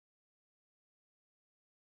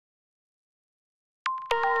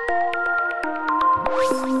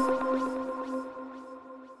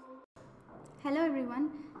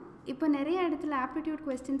இப்போ நிறைய இடத்துல ஆப்டிடியூட்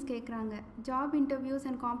கொஸ்டின்ஸ் கேட்குறாங்க. Job interviews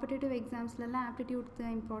and competitive எக்ஸாம்ஸ்லலாம் aptitude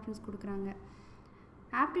தான் இம்பார்ட்டன்ஸ் கொடுக்குறாங்க.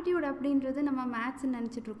 ஆப்டிடியூட் அப்படின்றது நம்ம மேத்ஸ்ன்னு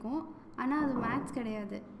நினச்சிட்ருக்கோம். ஆனால் அது மேத்ஸ்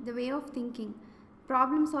கிடையாது. த way of thinking,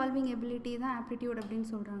 problem solving ability தான் ஆப்டிடியூட் அப்படின்னு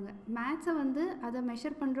சொல்கிறாங்க. மேத்ஸை வந்து அதை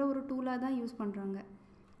மெஷர் பண்ணுற ஒரு டூலாக தான் யூஸ் பண்ணுறாங்க.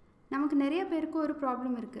 நமக்கு நிறைய பேருக்கு ஒரு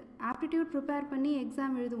ப்ராப்ளம் இருக்குது. ஆப்டிடியூட் ப்ரிப்பேர் பண்ணி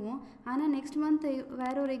எக்ஸாம் எழுதுவோம். ஆனால் நெக்ஸ்ட் மந்த்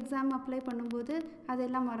வேறு ஒரு எக்ஸாம் அப்ளை பண்ணும்போது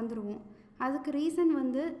அதெல்லாம் மறந்துடுவோம். அதுக்கு ரீசன்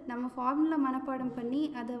வந்து நம்ம ஃபார்முலா மனப்பாடம் பண்ணி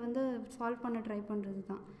அதை வந்து சால்வ் பண்ண ட்ரை பண்ணுறது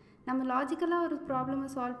தான். நம்ம லாஜிக்கலாக ஒரு ப்ராப்ளமை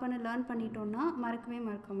சால்வ் பண்ண லேர்ன் பண்ணிட்டோம்னா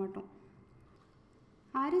மறக்க மாட்டோம்.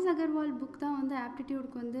 ஆர்எஸ் அகர்வால் புக் தான் வந்து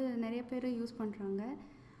ஆப்டிடியூடுக்கு வந்து நிறைய பேர் யூஸ் பண்ணுறாங்க.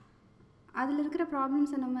 அதில் இருக்கிற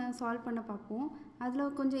ப்ராப்ளம்ஸை நம்ம சால்வ் பண்ண பார்ப்போம்.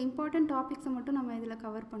 அதில் கொஞ்சம் இம்பார்ட்டண்ட் டாபிக்ஸை மட்டும் நம்ம இதில்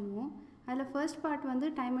கவர் பண்ணுவோம். அதில் ஃபர்ஸ்ட் பார்ட் வந்து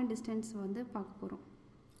டைம் அண்ட் டிஸ்டன்ஸ் வந்து பார்க்க போகிறோம்.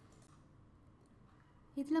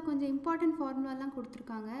 இதில் கொஞ்சம் இம்பார்ட்டண்ட் ஃபார்முலாலாம்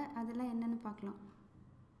கொடுத்துருக்காங்க. அதெல்லாம் என்னென்னு பார்க்கலாம்.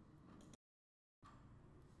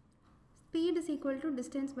 Speed is equal to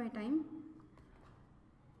distance by time.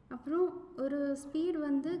 அப்புறம் ஒரு ஸ்பீட்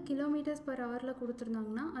வந்து கிலோமீட்டர்ஸ் பர் ஹவரில்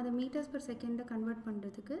கொடுத்துருந்தாங்கன்னா அதை மீட்டர்ஸ் பர் செகண்டில் கன்வெர்ட்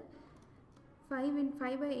பண்ணுறதுக்கு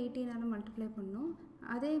 5/18 மல்டிப்ளை பண்ணணும்.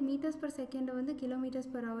 அதே மீட்டர்ஸ் பர் செகண்டை வந்து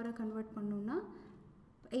கிலோமீட்டர்ஸ் பர் ஹவரை கன்வெர்ட் பண்ணோம்னா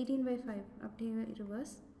 18/5 அப்படியே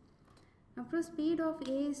ரிவர்ஸ். அப்புறம் speed of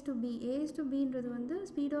A is to B. A is to Bன்றது வந்து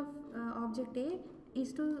speed of object A is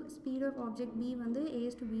to speed of object B வந்து A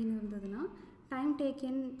is to Bன்னு இருந்ததுன்னா time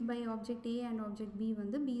taken by object A and object B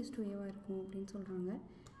வந்து B is to Aவாக இருக்கும் அப்படின்னு சொல்கிறாங்க.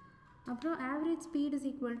 அப்புறம் average speed is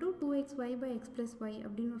equal to 2xy by x plus y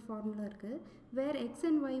அப்படின்னு ஒரு formula இருக்குது. வேர் எக்ஸ்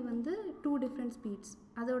அண்ட் ஒய் வந்து 2 டிஃப்ரெண்ட் ஸ்பீட்ஸ்.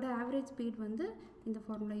 அதோட ஆவரேஜ் ஸ்பீட் வந்து இந்த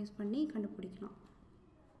ஃபார்முலா யூஸ் பண்ணி கண்டுபிடிக்கலாம்.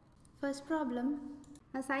 First problem.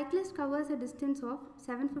 A cyclist covers a distance of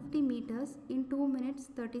 750 meters in 2 minutes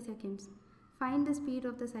 30 seconds. Find the speed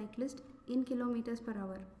of the cyclist in kilometers per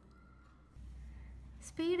hour.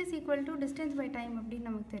 Speed is equal to distance by time அப்படின்னு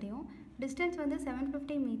நமக்கு தெரியும். Distance வந்து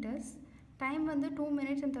 750 meters. Time வந்து 2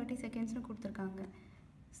 minutes and 30 secondsனு கொடுத்துருக்காங்க.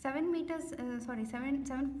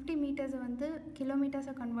 750 மீட்டர்ஸை வந்து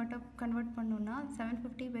கிலோமீட்டர்ஸை convert பண்ணோன்னா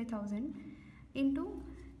 750/1000 into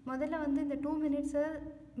முதல்ல வந்து இந்த 2 மினிட்ஸை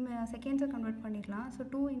செகண்ட்ஸை கன்வெர்ட் பண்ணிடலாம். ஸோ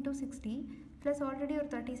 2 × 60 ப்ளஸ் ஆல்ரெடி ஒரு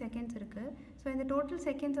 30 செகண்ட்ஸ் இருக்குது. ஸோ இந்த டோட்டல்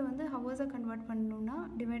செகண்ட்ஸை வந்து ஹவர்ஸை கன்வெர்ட் பண்ணணுன்னா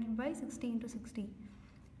டிவைடட் பை 60 × 60.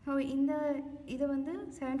 ஸோ இதை வந்து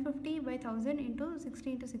 750/1000 இன்ட்டு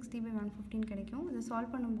 60 × 60/115 கிடைக்கும். இதை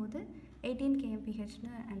சால்வ் பண்ணும்போது 18 kmph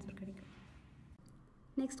ஆன்சர் கிடைக்கும்.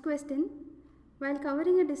 Next question. While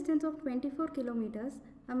covering a distance of 24 kilometers,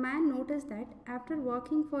 a man noticed that after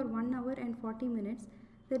walking for 1 hour and 40 minutes,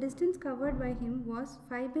 the distance covered by him was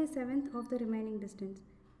 5/7 of the remaining distance.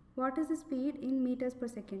 What is the speed in meters per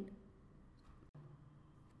second?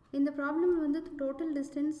 இந்த problem வந்து total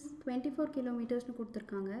distance 24 கிலோமீட்டர்ஸ்னு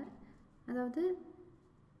கொடுத்துருக்காங்க. அதாவது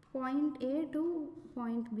point A to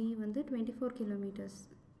point B வந்து 24 kilometres.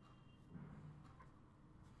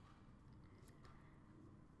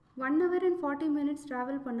 1 hour and 40 minutes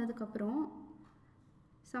travel பண்ணதுக்கப்புறம்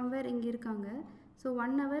somewhere இங்கே இருக்காங்க. So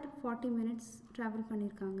 1 hour 40 minutes travel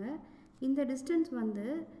பண்ணியிருக்காங்க. இந்த டிஸ்டன்ஸ் வந்து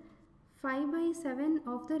 5/7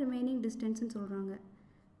 ஆஃப் த ரிமைனிங் டிஸ்டன்ஸ்னு சொல்கிறாங்க.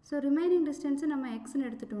 ஸோ ரிமைனிங் டிஸ்டன்ஸை நம்ம எக்ஸ்ன்னு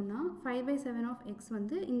எடுத்துட்டோம்னா 5/7 ஆஃப் எக்ஸ்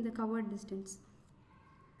வந்து இந்த கவர்ட் டிஸ்டன்ஸ்.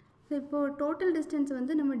 ஸோ இப்போது டோட்டல் டிஸ்டன்ஸ்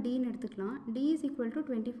வந்து நம்ம டின்னு எடுத்துக்கலாம். D is equal to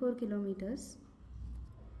 24 kilometres.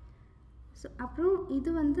 So அப்புறம்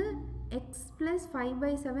இது வந்து எக்ஸ் ப்ளஸ்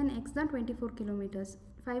 5/7 எக்ஸ் தான் 24 kilometres.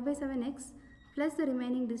 5/7 X plus the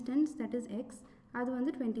remaining distance that is X, அது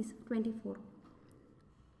வந்து 24.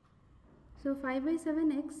 So 5/7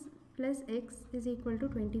 X plus x is equal to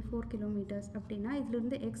 24 kilometers அப்படின்னா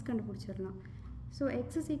இதிலிருந்து x கண்டுபிடிச்சிடலாம். So x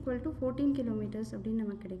is equal to 14 kilometers அப்படின்னு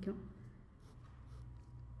நமக்கு கிடைக்கும்.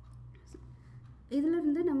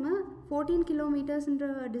 இதிலிருந்து நம்ம 14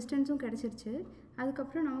 கிலோமீட்டர்ஸ்ன்ற டிஸ்டன்ஸும் கிடச்சிருச்சு.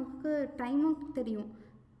 அதுக்கப்புறம் நமக்கு டைமும் தெரியும்.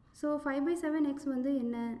 ஸோ 5/7 x வந்து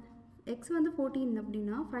என்ன, x வந்து 14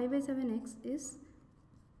 அப்படின்னா 5/7 x is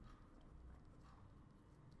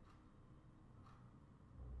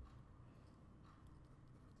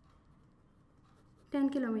 10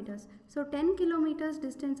 kilometers. So 10 kilometers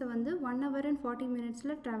டிஸ்டன்ஸை வந்து 1 hour and 40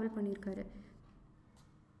 minutesல ட்ராவல் பண்ணியிருக்காரு.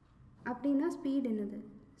 அப்படின்னா ஸ்பீட் என்னது?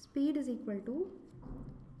 ஸ்பீட் இஸ் ஈக்குவல் டு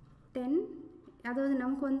 10, அதாவது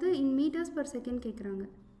நமக்கு வந்து இன் மீட்டர்ஸ் பர் செகண்ட் கேட்குறாங்க.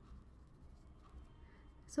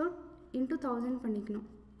 ஸோ இன்ட்டு 1000 பண்ணிக்கணும்.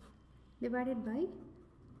 Divided by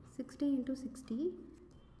 60 × 60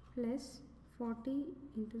 plus 40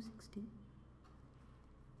 × 60.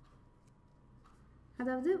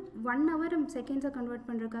 அதாவது 1 hour செகண்ட்ஸை கன்வெர்ட்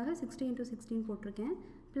பண்ணுறதுக்காக 60 × 16 போட்டிருக்கேன்.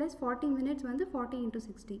 ப்ளஸ் 40 minutes வந்து 40 ×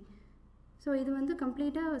 60. ஸோ இது வந்து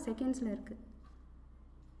கம்ப்ளீட்டாக செகண்ட்ஸில் இருக்குது.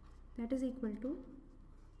 தட் இஸ் ஈக்குவல் டு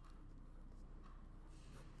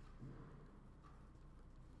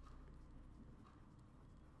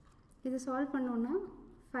இதை சால்வ் பண்ணோன்னா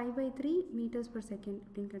 5/3 meters per second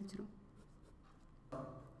அப்படின்னு கிடச்சிரும்.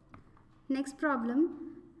 Next problem,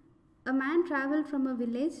 a man traveled from a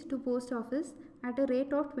village to post office at a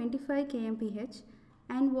rate of 25 kmph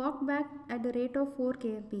and walked back at the rate of 4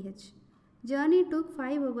 kmph. Journey took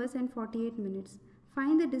 5 hours and 48 minutes.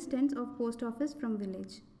 Find the distance of post office from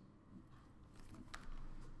village.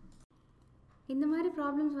 இந்த மாதிரி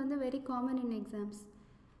problems வந்து very common in exams.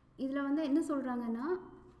 இதில் வந்து என்ன சொல்கிறாங்கன்னா,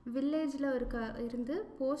 வில்லேஜில் இருந்து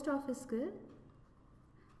post ஆஃபீஸ்க்கு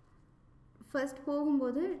ஃபர்ஸ்ட்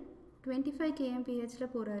போகும்போது 25 kmph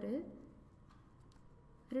போகிறாரு,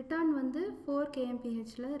 ரிட்டர்ன் வந்து 4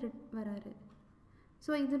 kmph வராரு.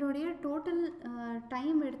 ஸோ இதனுடைய டோட்டல்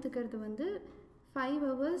டைம் எடுத்துக்கிறது வந்து 5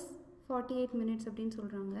 hours 48 minutes அப்படின்னு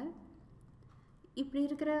சொல்கிறாங்க. இப்படி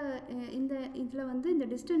இருக்கிற இதில் வந்து இந்த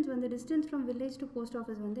distance from village to post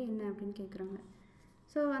office வந்து என்ன அப்படின்னு கேட்குறாங்க.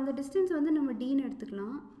 ஸோ அந்த டிஸ்டன்ஸ் வந்து நம்ம டீன்னு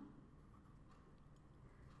எடுத்துக்கலாம்.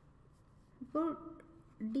 இப்போது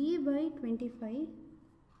d/25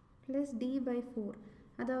 plus d/4,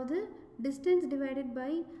 அதாவது டிஸ்டன்ஸ் டிவைடட்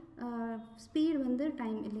பை ஸ்பீட் வந்து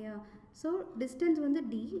டைம் இல்லையா. ஸோ டிஸ்டன்ஸ் வந்து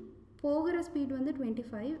d, போகிற ஸ்பீட் வந்து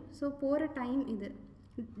 25, ஸோ போகிற டைம் இது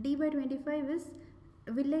d/25 is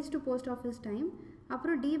village to post office time.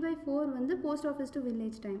 அப்புறம் d/4 வந்து post office to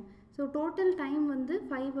village time. So total time வந்து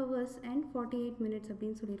 5 hours and 48 minutes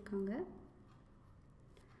அப்படின்னு சொல்லியிருக்காங்க.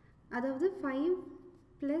 அதாவது 5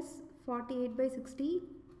 + 48/60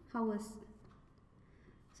 hours.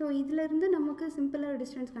 ஸோ இதிலேருந்து நமக்கு சிம்பிளாக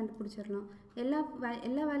டிஸ்டன்ஸ் கண்டுபிடிச்சிடலாம்.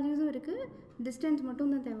 எல்லா வேல்யூஸும் இருக்குது, டிஸ்டன்ஸ்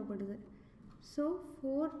மட்டும் தான் தேவைப்படுது. ஸோ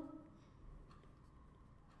 4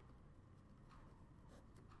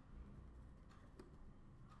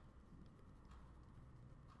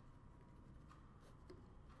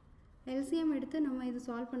 எல்சிஎம் எடுத்து நம்ம இது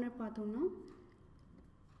சால்வ் பண்ண பார்த்தோம்னா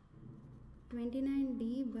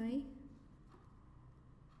 29d/,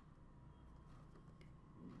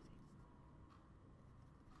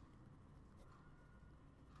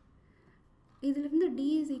 இதிலிருந்து d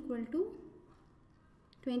is equal to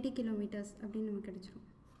 20 kilometers அப்படின்னு நமக்கு கிடைச்சிரும்.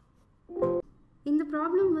 இந்த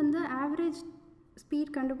ப்ராப்ளம் வந்து ஆவரேஜ்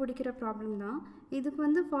ஸ்பீட் கண்டுபிடிக்கிற ப்ராப்ளம் தான். இதுக்கு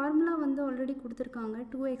வந்து ஃபார்முலா வந்து ஆல்ரெடி கொடுத்துருக்காங்க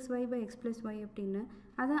 2xy/x + y அப்படின்னு.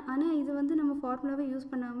 ஆனால் இது வந்து நம்ம ஃபார்முலாவை யூஸ்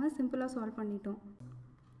பண்ணாமல் சிம்பிளாக சால்வ் பண்ணிட்டோம்.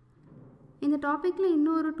 இந்த டாப்பிக்கில்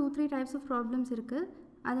இன்னொரு 2-3 டைப்ஸ் ஆஃப் ப்ராப்ளம்ஸ் இருக்குது,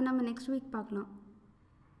 அதை நம்ம நெக்ஸ்ட் வீக் பார்க்கலாம்.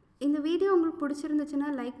 இந்த வீடியோ உங்களுக்கு பிடிச்சிருந்துச்சுன்னா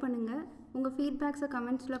லைக் பண்ணுங்கள், உங்கள் ஃபீட்பேக்ஸை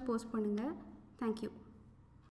கமெண்ட்ஸில் போஸ்ட் பண்ணுங்கள். தேங்க்யூ.